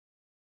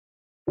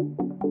Hey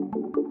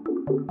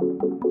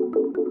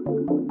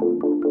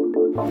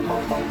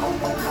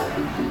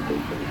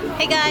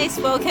guys,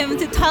 welcome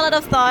to Toilet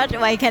of Thought,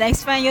 where you can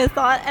expand your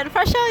thought and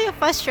flush out your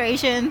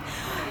frustration.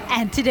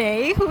 And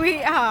today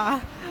we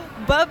are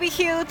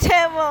BBQ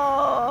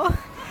table.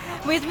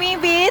 With me,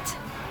 Beat.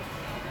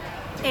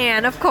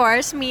 And of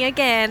course, me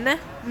again,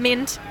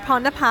 Mint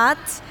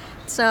Pondapat.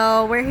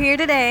 So we're here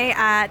today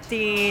at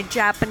the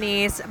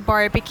Japanese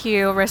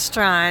barbecue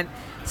restaurant.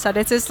 So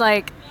this is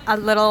like a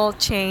little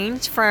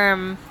change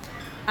from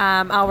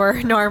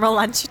our normal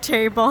lunch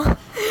table.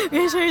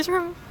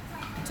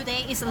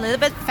 Today is a little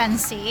bit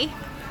fancy.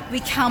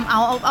 We come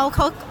out of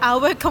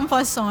our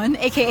comfort zone,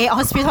 aka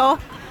hospital.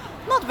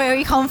 Not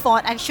very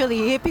comfort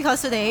actually,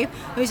 because today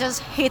we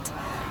just hit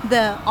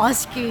the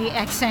OSCE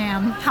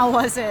exam. How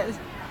was it?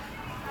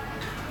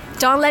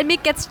 Don't let me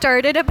get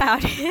started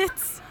about it.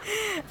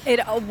 It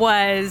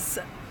was,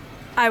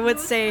 I would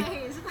say,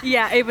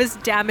 yeah, it was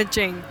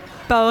damaging.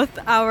 Both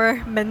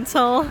our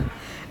mental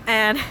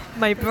and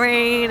my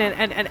brain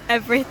and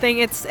everything.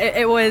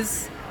 It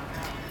was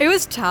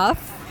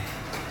tough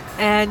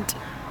and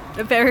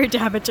very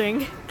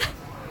damaging.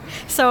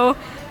 So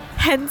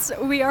hence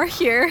we are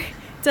here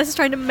just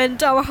trying to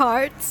mend our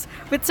hearts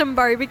with some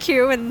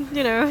barbecue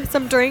and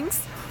some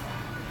drinks.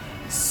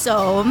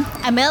 So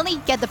I mainly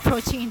get the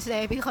protein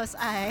today because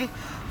I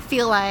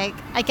feel like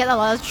I get a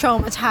lot of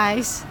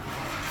traumatized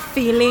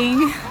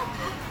feeling.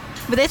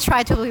 But they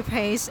try to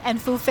replace and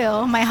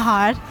fulfill my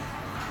heart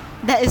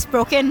that is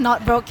broken,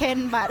 not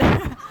broken, but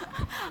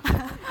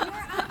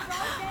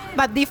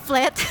but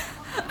deflate.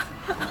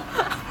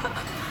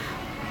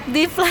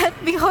 Deflate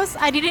because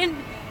I didn't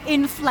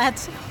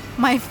inflate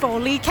my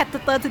Foley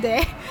catheter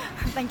today.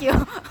 Thank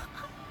you.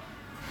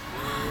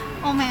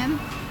 Oh man.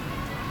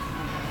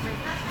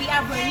 We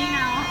are burning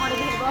now on the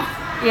table.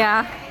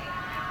 Yeah.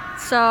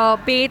 So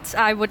Beats,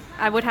 I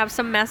would have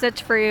some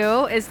message for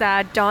you is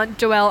that don't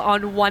dwell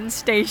on one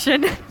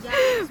station.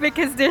 Yes.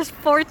 Because there's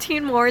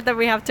 14 more that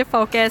we have to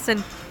focus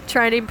and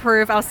try to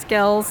improve our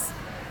skills.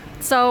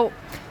 So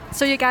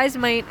you guys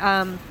might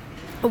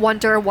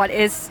wonder what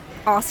is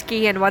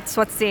OSCE and what's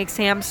the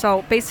exam.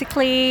 So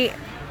basically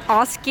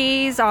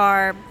OSCEs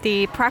are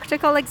the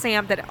practical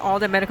exam that all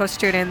the medical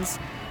students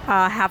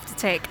have to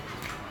take.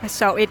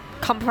 So it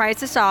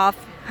comprises of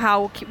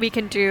how we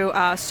can do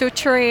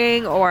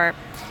suturing or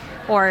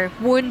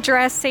wound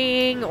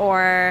dressing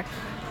or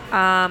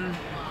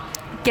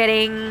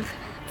getting,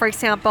 for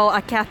example,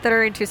 a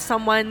catheter into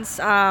someone's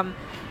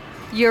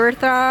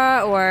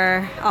urethra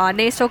or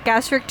nasal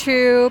gastric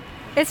tube.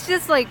 It's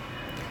just like,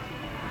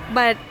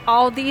 but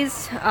all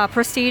these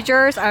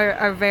procedures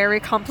are very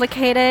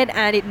complicated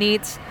and it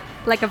needs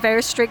like a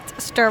very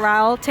strict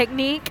sterile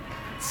technique.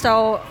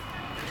 So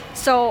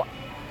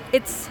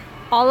it's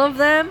all of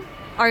them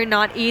are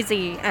not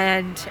easy,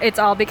 and it's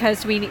all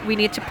because we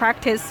need to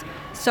practice.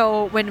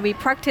 So when we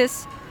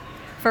practice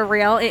for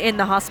real in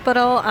the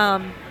hospital,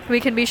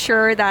 we can be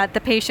sure that the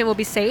patient will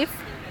be safe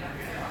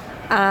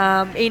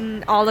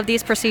in all of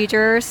these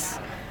procedures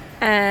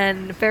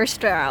and very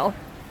sterile.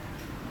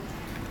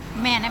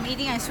 Man, I'm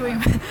eating ice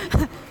cream.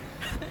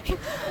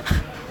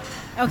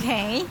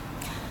 Okay.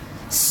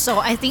 So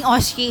I think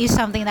OSCE is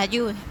something that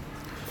you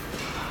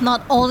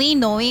not only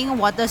knowing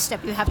what the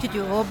step you have to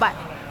do, but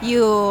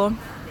you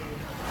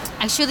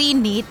actually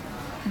need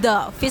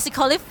the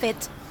physically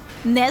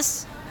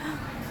fitness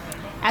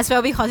as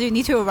well, because you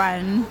need to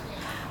run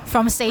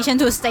from station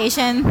to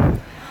station,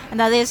 and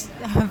that is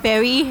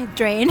very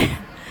drained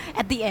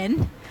at the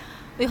end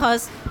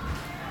because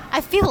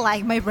I feel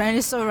like my brain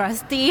is so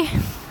rusty.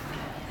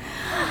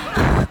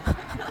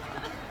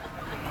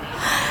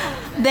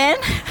 Then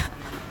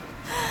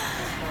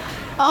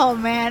oh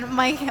man,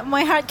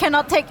 my heart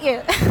cannot take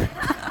it.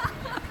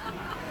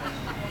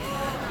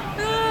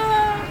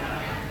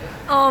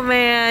 Oh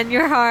man,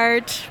 your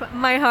heart,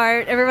 my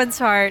heart, everyone's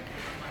heart.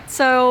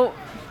 So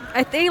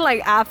I think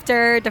like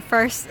after the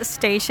first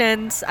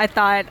stations, I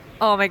thought,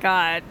 oh my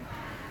god,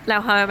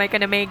 now how am I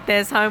gonna make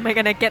this? How am I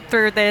gonna get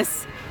through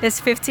this? There's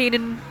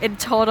 15 in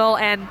total,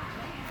 and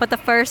for the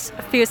first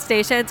few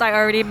stations, I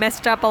already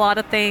messed up a lot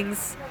of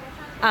things.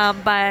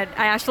 But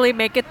I actually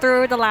make it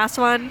through the last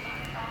one,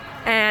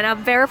 and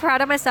I'm very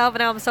proud of myself,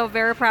 and I'm so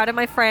very proud of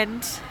my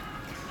friend.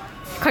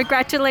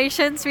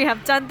 Congratulations, we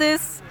have done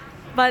this.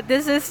 But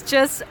this is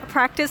just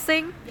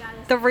practicing.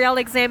 The real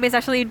exam is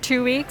actually in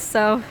 2 weeks,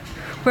 so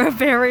we're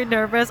very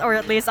nervous, or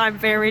at least I'm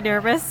very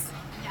nervous.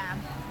 Yeah.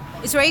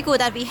 It's very good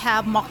that we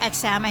have mock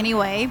exam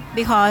anyway,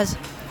 because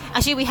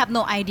actually we have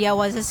no idea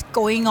what is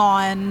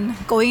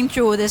going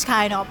through this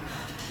kind of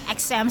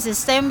exam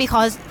system,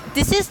 because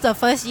this is the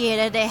first year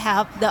that they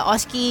have the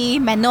OSCE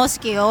manual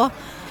skill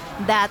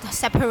that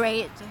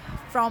separate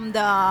from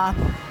the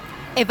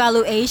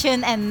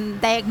evaluation and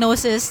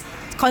diagnosis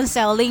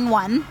counseling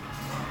one.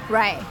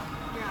 Right.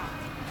 Yeah.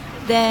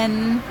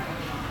 Then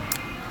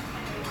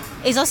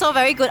it's also a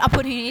very good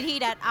opportunity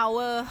that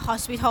our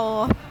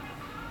hospital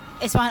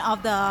is one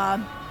of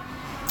the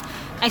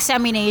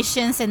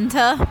examination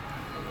center.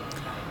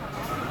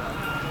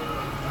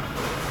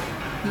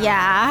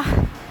 Yeah.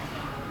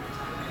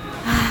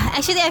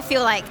 Actually, I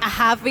feel like a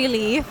half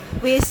relief.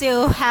 We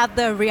still have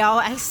the real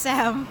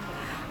exam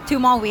 2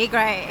 more weeks,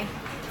 right?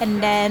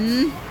 And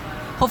then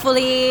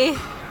hopefully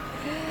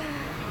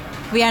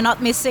we are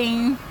not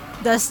missing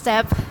the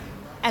step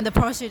and the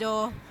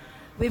procedure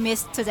we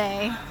missed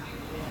today.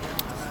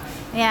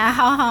 Yeah,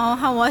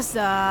 how was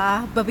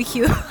the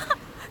barbecue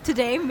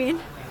today, Min?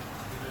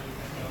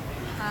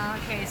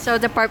 Okay, so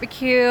the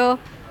barbecue.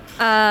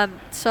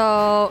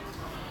 So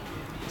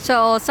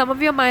some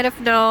of you might have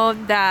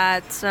known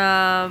that.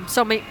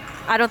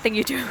 I don't think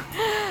you do.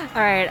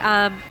 All right.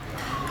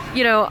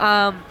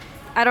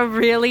 I don't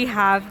really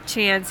have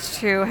chance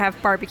to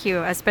have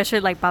barbecue,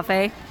 especially like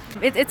buffet.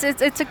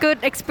 It's a good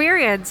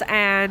experience,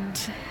 and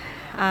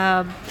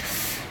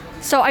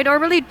so I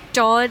normally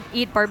don't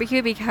eat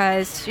barbecue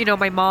because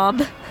my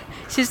mom,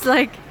 she's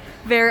like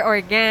very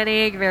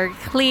organic, very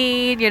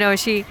clean.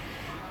 She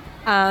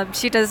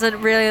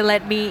doesn't really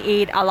let me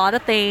eat a lot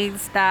of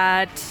things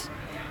that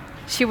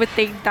she would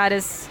think that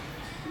is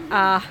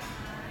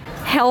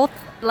health,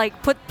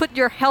 like put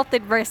your health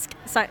in risk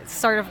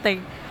sort of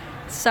thing.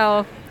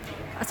 So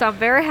I'm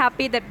very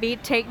happy that me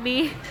take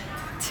me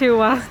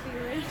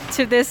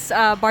to this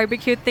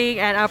barbecue thing,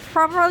 and I'm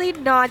probably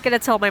not gonna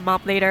tell my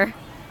mom later.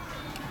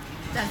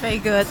 That's very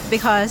good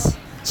because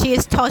she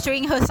is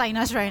torturing her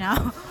sinus right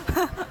now.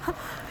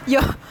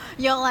 your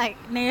like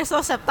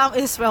nasal septum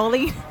is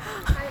swelling.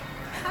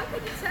 How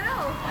can you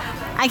tell?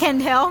 I can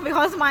tell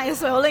because mine is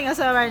swelling as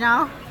well right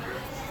now.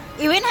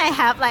 Even I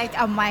have like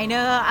a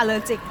minor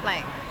allergic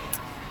like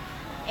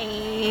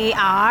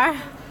AR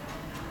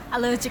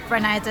allergic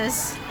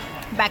rhinitis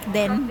back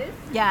then.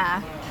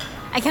 Yeah,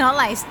 I cannot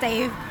like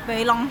stay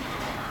very long.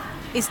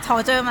 It's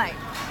torture. I'm like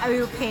I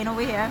will pain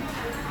over here.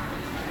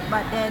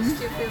 But then, Do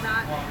you feel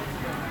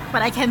that?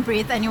 but I can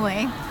breathe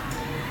anyway.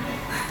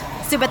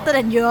 Still better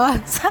than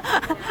yours.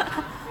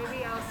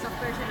 Maybe I'll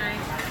suffer tonight.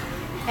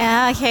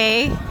 Yeah,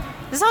 okay.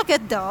 It's all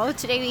good though.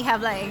 Today we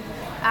have like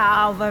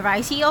a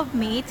variety of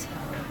meat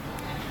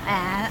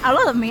and a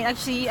lot of meat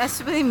actually,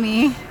 especially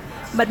me.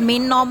 But meat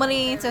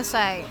normally just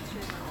like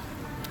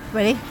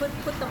ready?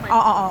 Put the mic.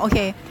 Oh,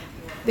 okay.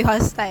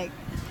 Because like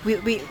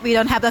we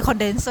don't have the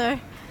condenser.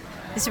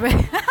 It's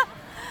very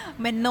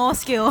no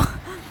skill.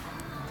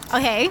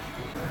 Okay,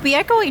 we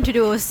are going to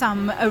do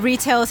some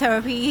retail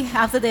therapy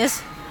after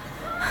this.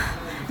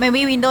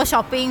 Maybe window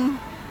shopping.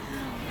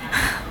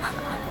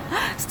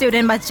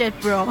 Student budget,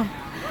 bro.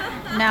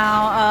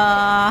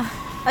 Now,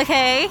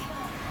 okay.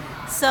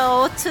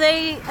 So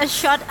today a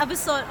short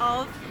episode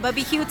of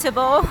barbecue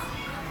table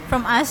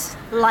from us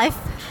live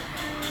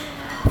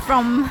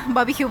from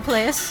barbecue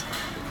place.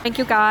 Thank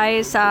you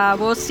guys.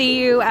 We'll see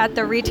you at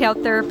the retail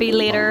therapy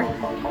later.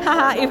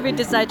 If we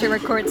decide to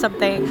record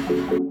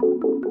something.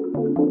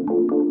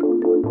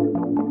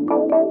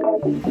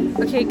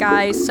 Okay,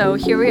 guys. So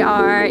here we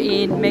are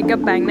in Mega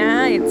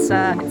Bangna. It's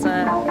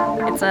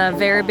a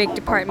very big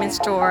department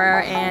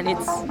store, and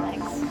it's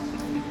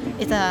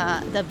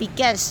the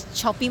biggest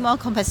shopping mall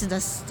complex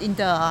in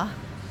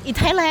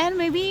Thailand.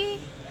 Maybe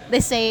they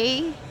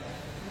say.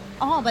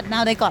 Oh, but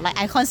now they got like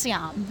Icon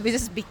Siam, which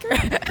is bigger.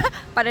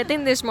 But I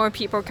think there's more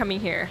people coming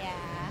here.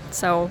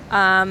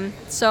 Yeah.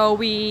 So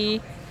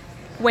we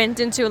went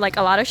into like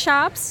a lot of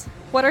shops.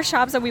 What are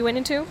shops that we went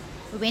into?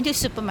 We went to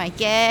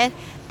supermarket.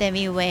 Then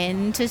we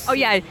went to. Oh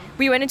yeah,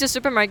 we went into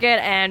supermarket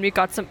and we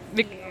got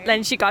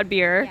then she got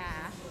beer. Yeah.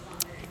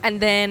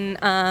 And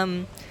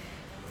then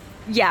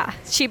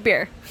cheap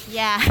beer.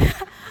 Yeah.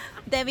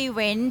 Then we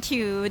went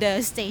to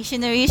the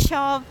stationery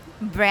shop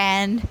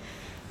brand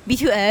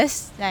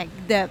B2S. Like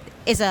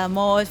is a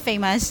more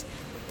famous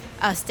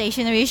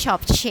stationery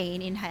shop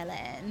chain in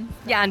Thailand.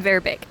 Yeah, and very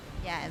big.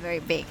 Yeah, very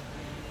big.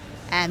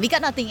 And we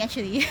got nothing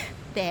actually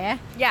there.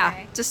 Yeah,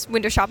 Right. just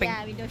window shopping.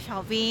 Yeah, window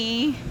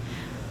shopping.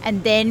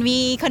 And then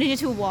we continue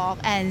to walk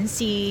and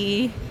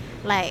see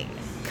like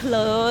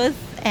clothes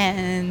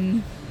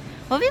and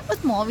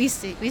what more we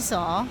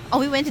saw. Oh,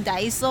 we went to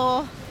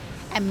Daiso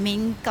and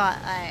Min got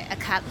a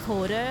card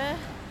holder.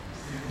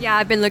 Yeah,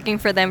 I've been looking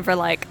for them for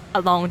like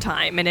a long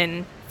time, and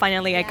then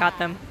finally I got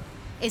them.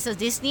 It's a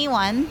Disney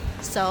one,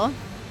 so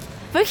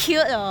very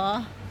cute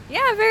though.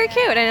 Yeah, very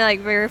cute and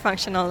like very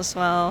functional as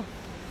well.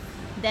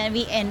 Then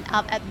we end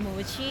up at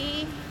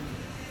Mochi,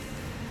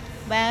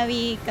 where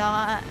we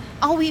got.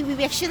 Oh, we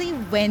actually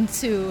went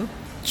to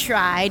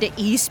try the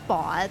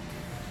e-sport,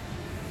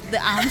 the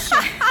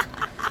armchair.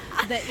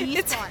 The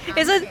e-sport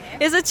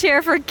It's a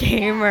chair for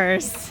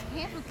gamers.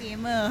 Yeah, for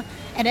gamer,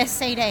 and they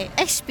say they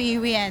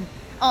experience.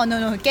 Oh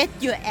no, get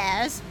your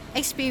ass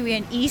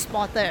experience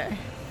e-sporter.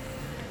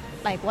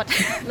 Like what?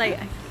 Like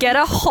get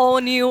a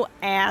whole new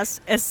ass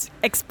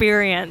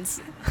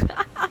experience.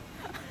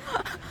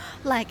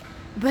 Like,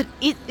 but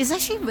it's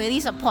actually really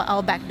support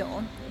our back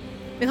though,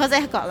 because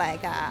they have got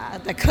like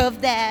the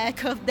curve there,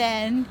 curve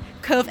then,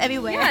 curve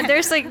everywhere. Yeah,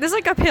 there's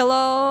like a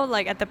pillow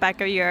like at the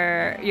back of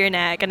your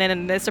neck, and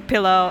then there's a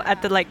pillow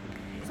at the like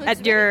So it's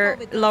at your really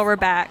good with lower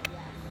this. back.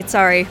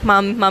 Sorry,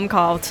 mom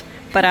called,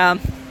 but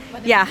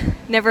yeah,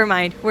 never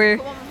mind. We're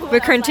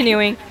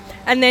continuing,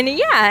 and then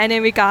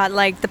we got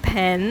like the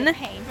pen.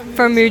 Pain from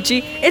for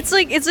Muji. It's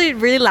like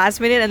really last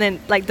minute, and then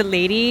like the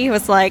lady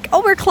was like,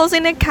 "Oh, we're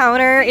closing the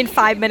counter in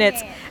 5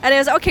 minutes," and it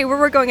was okay.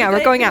 We're going out.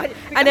 We're going out,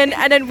 and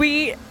then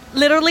we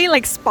literally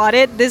like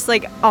spotted this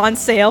like on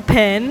sale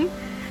pen,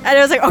 and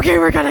it was like, "Okay,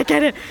 we're gonna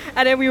get it,"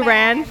 and then we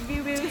ran.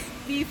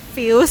 We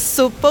feel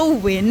super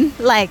win,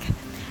 like,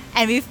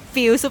 and we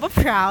feel super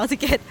proud to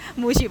get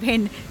Muji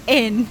pen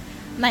in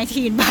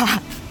 19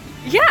 baht.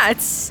 Yeah,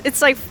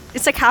 it's like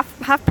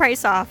half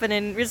price off, and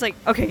then we're just like,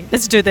 okay,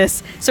 let's do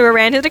this. So we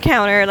ran to the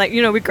counter, like,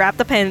 you know, we grabbed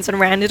the pens and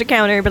ran to the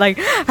counter, but like,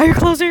 are you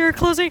closing? You're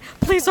closing.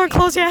 Please don't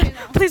close yet.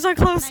 Please don't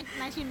close.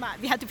 19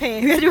 baht. We had to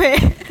pay. We had to pay.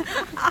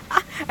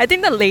 I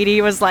think the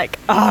lady was like,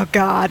 oh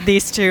god,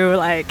 these two,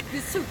 like,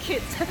 These two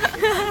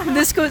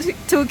kids.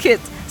 Two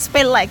kids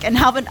spent like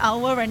half an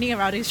hour running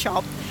around the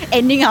shop,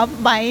 ending up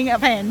buying a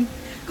pen.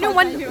 you know,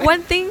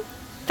 one thing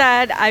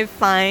that I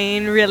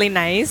find really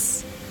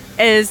nice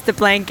is the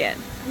blanket.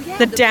 Yeah,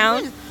 the blanket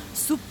down. is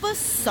super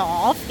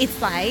soft.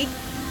 It's like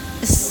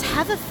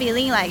have a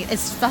feeling like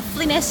it's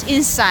fluffiness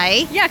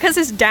inside. Yeah, because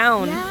it's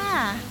down.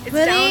 Yeah, It's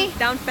really.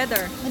 down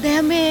feather.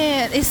 Damn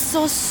it! It's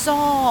so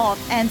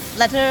soft and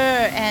flutter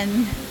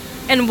and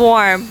And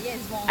warm. yeah,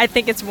 it's warm. I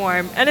think it's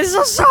warm. And it's so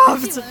You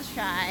soft. wanna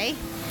try?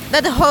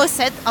 But the whole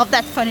set of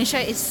that furniture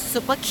is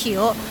super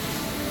cute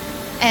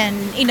and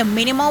in a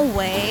minimal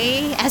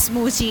way as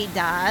Muji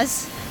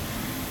does.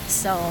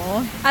 So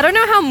I don't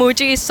know how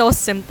Muji is so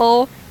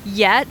simple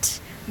yet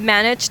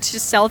managed to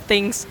sell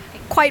things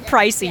quite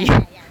pricey.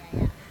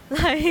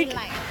 Like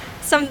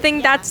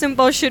something that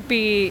simple should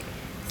be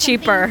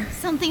cheaper.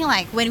 Something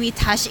like when we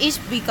touch it,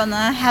 we're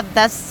gonna have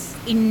that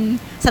in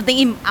something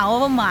in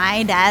our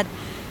mind that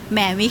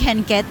man, we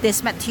can get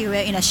this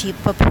material in a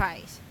cheaper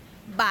price.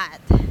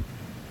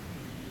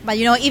 But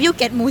you know, if you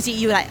get Muji,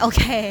 you're like,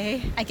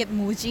 okay, I get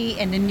Muji,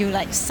 and then you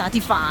like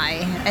satisfy,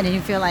 and then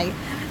you feel like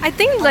I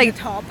think on like the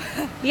top.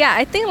 yeah,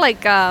 I think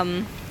like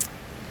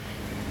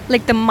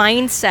the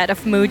mindset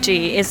of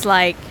Muji is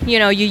like, you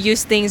know, you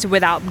use things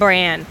without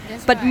brand.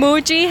 That's But right.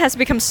 Muji has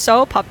become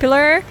so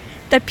popular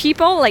that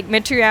people like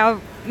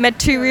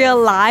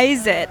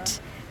materialize it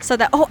so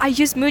that, oh, I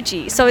use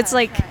Muji. So it's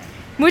like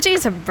Muji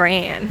is a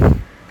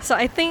brand. So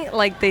I think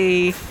like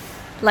the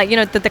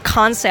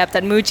concept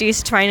that Muji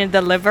is trying to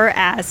deliver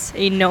as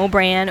a no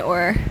brand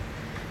or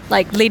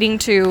like leading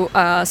to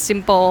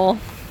simple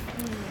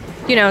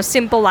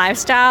simple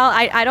lifestyle.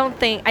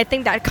 I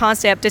think that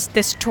concept is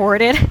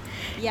distorted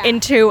Yeah.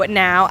 into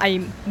now a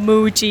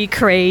Muji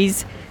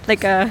craze,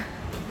 like a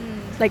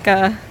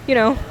you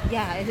know.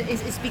 Yeah,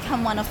 it's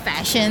become one of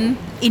fashion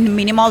in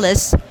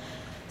minimalist.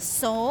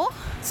 So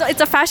So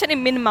it's a fashion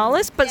in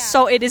minimalist, but Yeah.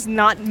 so it is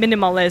not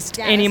minimalist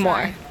yeah, that's anymore.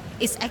 right.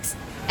 It's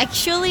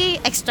actually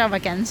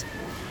extravagant.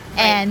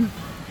 And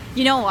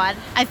you know what?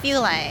 I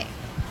feel like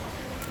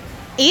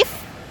if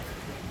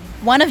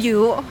one of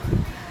you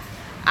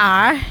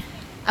are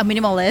a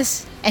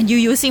minimalist and you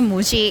using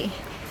Muji,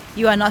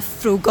 you are not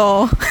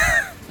frugal.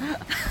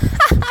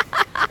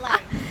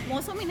 Like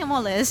most of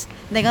minimalists,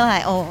 they're gonna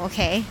like, oh,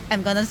 okay,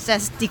 I'm gonna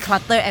just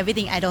declutter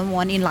everything I don't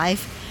want in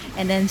life,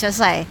 and then just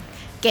like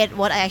get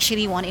what I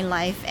actually want in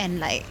life, and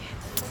like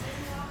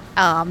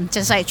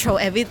just like throw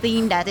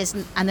everything that is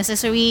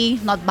unnecessary,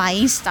 not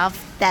buying stuff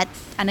that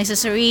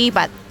unnecessary.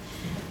 But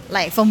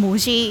like for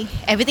Muji,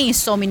 everything is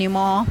so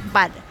minimal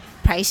but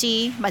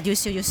pricey, but you're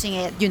still using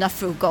it. You're not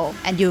frugal,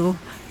 and you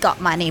got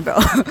money, bro.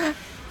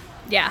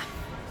 Yeah.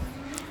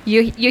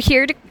 You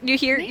hear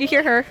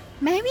her.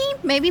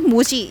 Maybe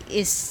Muji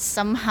is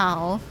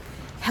somehow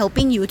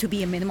helping you to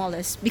be a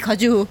minimalist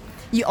because you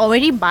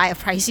already buy a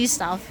pricey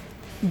stuff,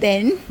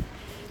 then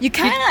you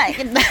kind of like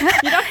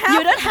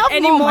you don't have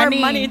any more more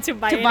money to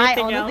buy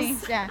anything all the else.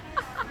 things. Yeah,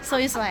 so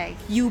it's like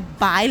you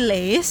buy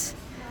less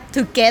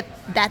to get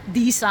that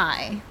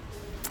design,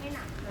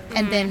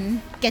 and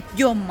then get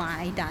your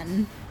mind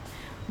done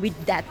with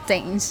that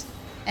things,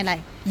 and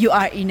like you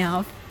are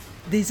enough.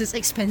 This is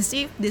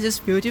expensive. This is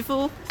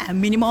beautiful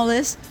and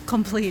minimalist,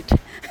 complete.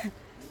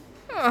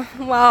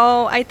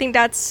 Well, I think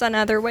that's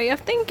another way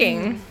of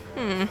thinking.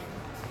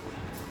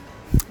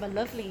 But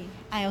lovely.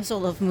 I also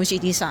love Muji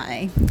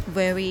design.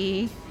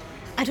 Very,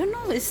 I don't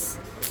know. It's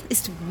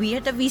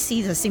weird that we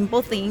see the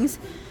simple things.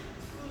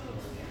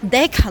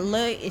 Their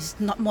color is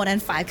not more than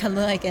 5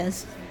 color, I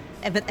guess,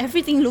 but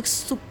everything looks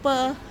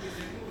super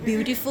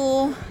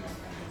beautiful,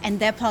 and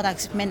their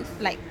products meant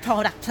like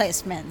product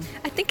placement,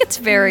 I think it's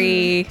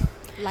very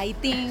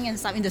lighting and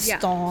stuff in the Yeah.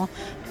 store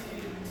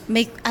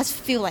make us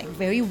feel like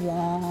very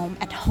warm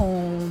at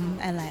home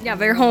and like Yeah,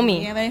 very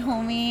homey. Yeah, very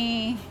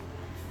homey.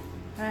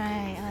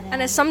 Right.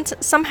 and it's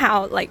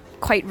somehow like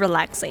quite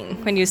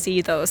relaxing when you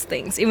see those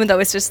things, even though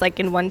it's just like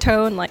in one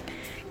tone, like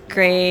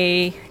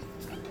gray,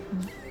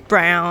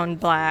 brown,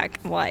 black,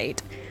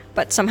 white,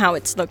 but somehow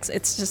it's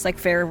just like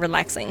very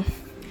relaxing.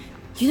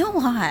 You know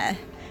what?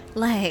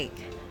 Like,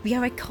 we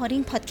are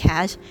recording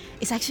podcast.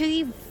 It's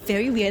actually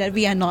very weird that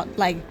we are not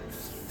like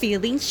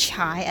feeling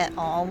shy at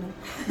all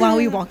while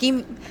we're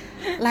walking.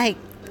 Like,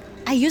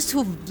 I used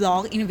to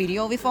vlog in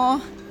video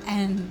before,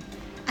 and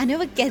I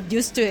never get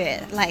used to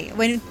it. Like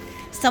when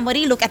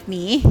somebody look at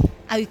me,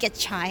 I will get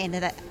shy and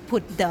then I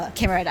put the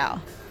camera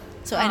down.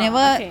 So I never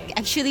okay.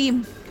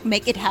 actually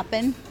make it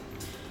happen.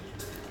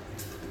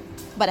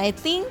 But I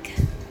think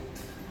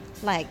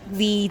like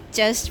we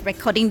just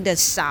recording the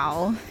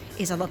sound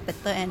is a lot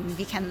better and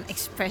we can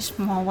express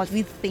more what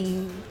we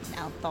think in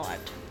our thought.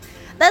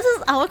 That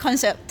is our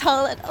concept,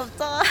 toilet of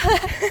thought.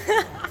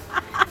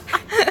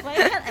 Why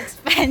you can't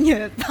expand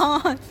your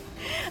thought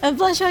and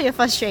flush out your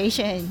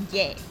frustration?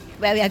 Yeah,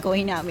 where we are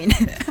going now, I mean.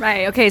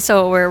 Right. Okay.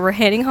 So we're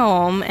heading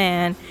home,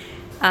 and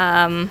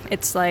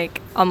it's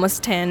like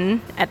almost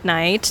 10 at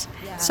night.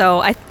 Yeah.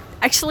 So I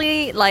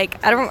actually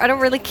like I don't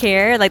really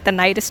care. Like the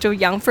night is still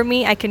young for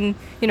me. I can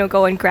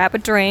go and grab a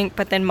drink.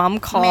 But then mom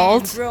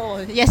called. Man, bro,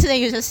 yesterday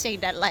you just said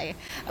that like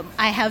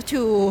I have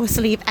to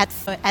sleep at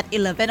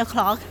 11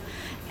 o'clock.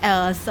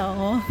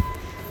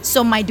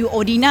 So my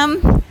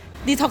duodenum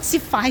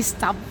detoxify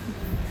stuff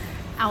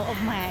out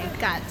of my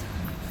gut.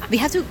 We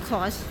have to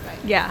cross, right?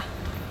 Yeah.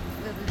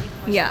 We'll be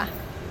crossed. Yeah.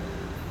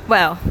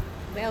 Well.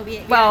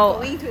 We Well-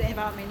 are going to the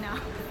environment now.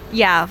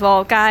 Yeah.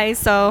 Well, guys.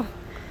 So,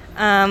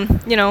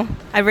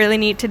 I really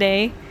need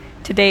today.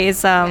 Today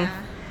is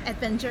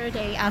Adventure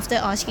day after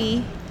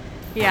OSCE.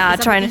 yeah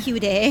It's a trying to BBQ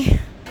day.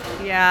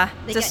 yeah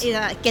They just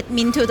get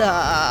me into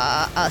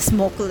the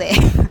smoke day.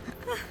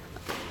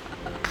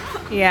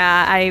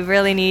 yeah I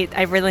really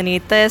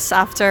need this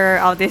after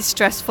all this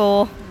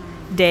stressful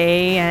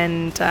day,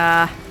 and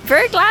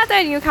very glad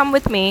that you come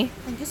with me.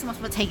 Thank you so much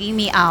for taking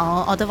me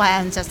out. Otherwise,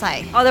 I'm just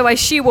like, Otherwise,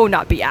 she will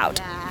not be out.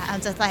 yeah,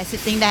 I'm just like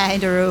sitting there in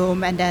the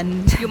room and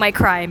then You might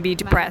cry and be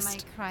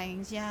depressed. My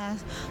crying,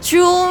 yes.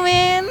 True,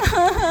 man.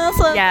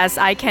 So Yes,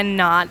 I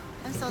cannot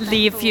I'm so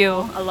leave thankful. you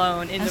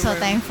alone in I'm the so room.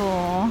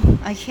 thankful.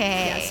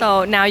 Okay.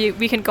 So now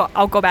we can go.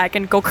 I'll go back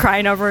and go cry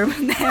in our room.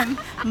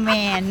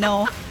 Man,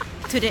 no.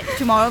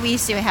 Tomorrow we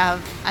still have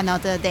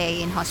another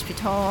day in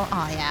hospital.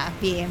 Oh yeah,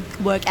 we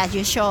work as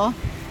usual.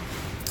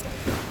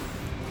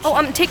 Oh,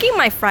 I'm taking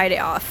my Friday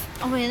off.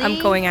 Oh really? I'm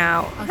going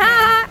out.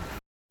 Okay.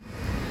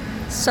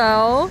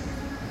 So,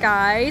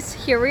 guys,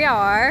 here we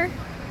are.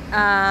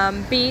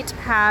 Beat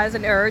has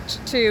an urge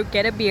to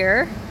get a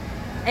beer,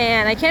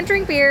 and I can't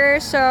drink beer,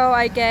 so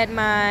I get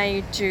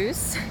my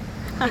juice.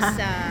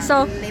 It's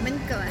So-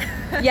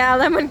 lemongrass. Yeah,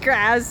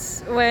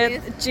 lemongrass with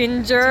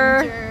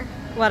ginger, Ginger.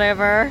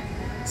 whatever.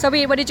 So,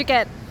 Beat, what did you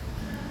get?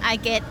 I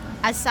get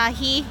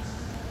Asahi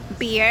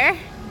beer.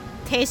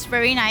 Tastes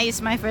very nice.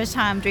 My first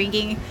time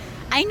drinking.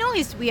 I know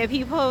it's weird.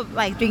 People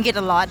like drink it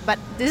a lot, but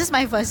this is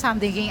my first time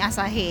drinking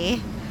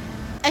Asahi.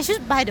 I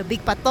should buy the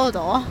big bottle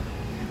though.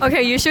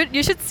 Okay, you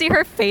should see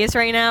her face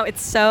right now.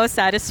 It's so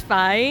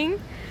satisfying,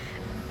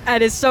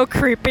 and it's so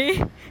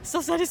creepy.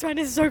 So satisfying.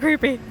 It's so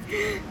creepy.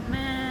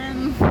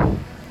 Man,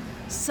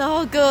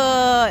 so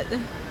good.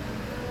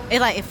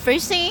 It's like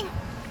first thing,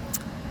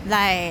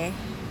 like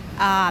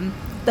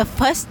the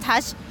first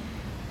touch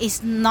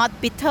is not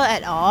bitter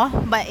at all,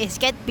 but it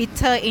gets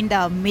bitter in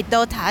the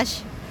middle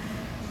touch.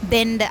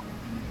 Then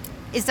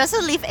it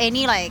doesn't leave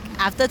any like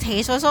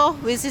aftertaste also,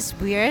 which is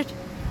weird.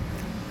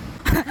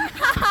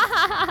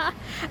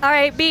 All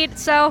right, Beat.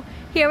 So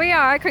here we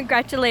are.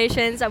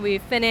 Congratulations that we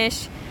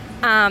finished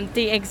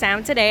the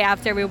exam today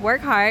after we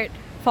worked hard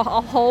for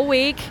a whole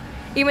week.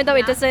 Even though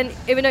it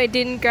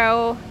didn't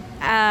go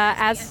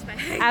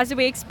as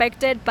we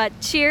expected. But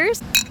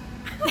cheers.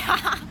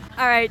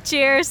 All right,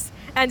 cheers.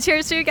 And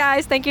cheers to you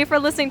guys. Thank you for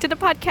listening to the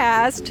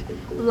podcast.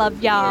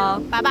 Love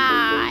y'all. Bye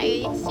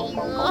bye. See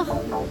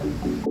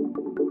you.